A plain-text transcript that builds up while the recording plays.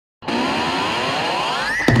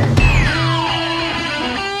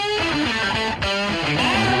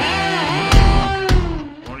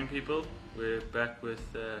back with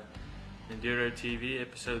Enduro TV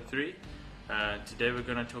episode 3. Today we're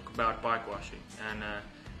going to talk about bike washing and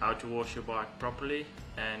how to wash your bike properly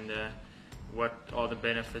and what are the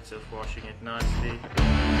benefits of washing it nicely.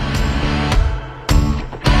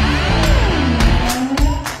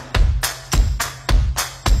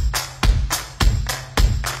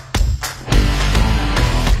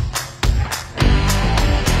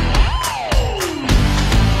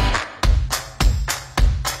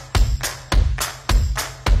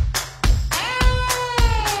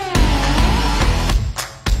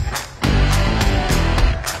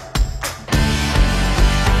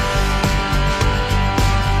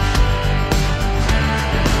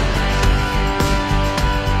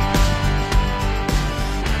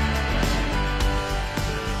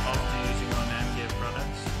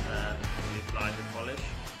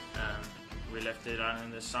 We left it out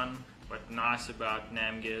in the sun. What's nice about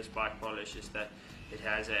Namgear's bike polish is that it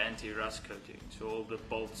has an anti-rust coating, so all the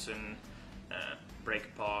bolts and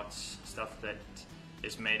brake parts, stuff that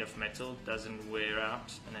is made of metal, doesn't wear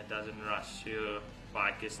out and it doesn't rust. Your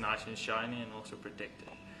bike is nice and shiny and also protected.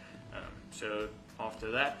 So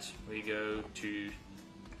after that we go to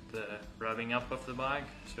the rubbing up of the bike.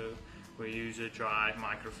 So we use a dry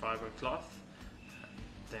microfiber cloth.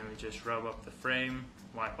 Then we just rub up the frame,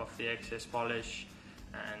 wipe off the excess polish,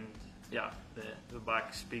 and yeah, the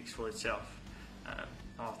bike speaks for itself.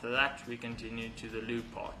 After that we continue to the lube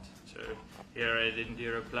part. So here at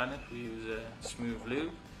Enduro Planet we use a smooth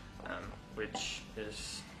lube, which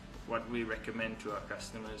is what we recommend to our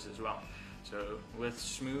customers as well. So with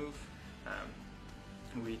smooth,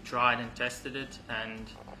 we tried and tested it, and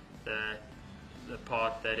the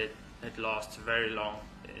part that it lasts very long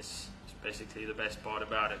is basically the best part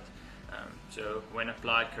about it. So when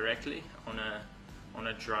applied correctly on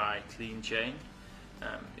a dry, clean chain,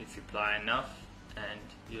 if you apply enough and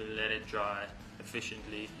you let it dry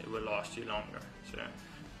efficiently, it will last you longer. So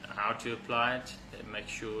how to apply it, make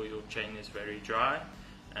sure your chain is very dry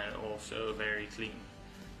and also very clean.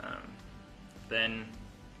 Then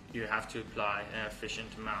you have to apply an efficient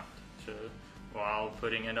amount. So while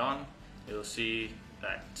putting it on, you'll see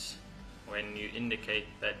that when you indicate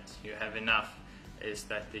that you have enough, is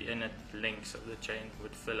that the inner links of the chain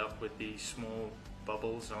would fill up with these small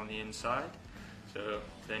bubbles on the inside. So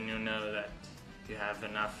then you know that you have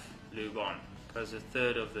enough lube on, because a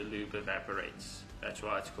third of the lube evaporates. That's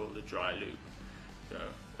why it's called a dry lube. So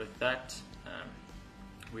with that,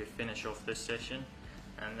 we finish off this session,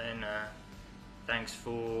 and then thanks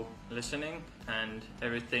for listening, and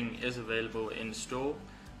everything is available in store.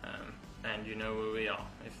 And you know where we are.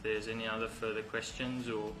 If there's any other further questions,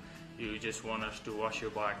 or you just want us to wash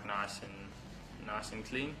your bike nice and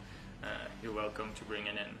clean, you're welcome to bring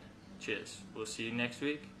it in. Cheers. We'll see you next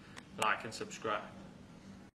week. Like and subscribe.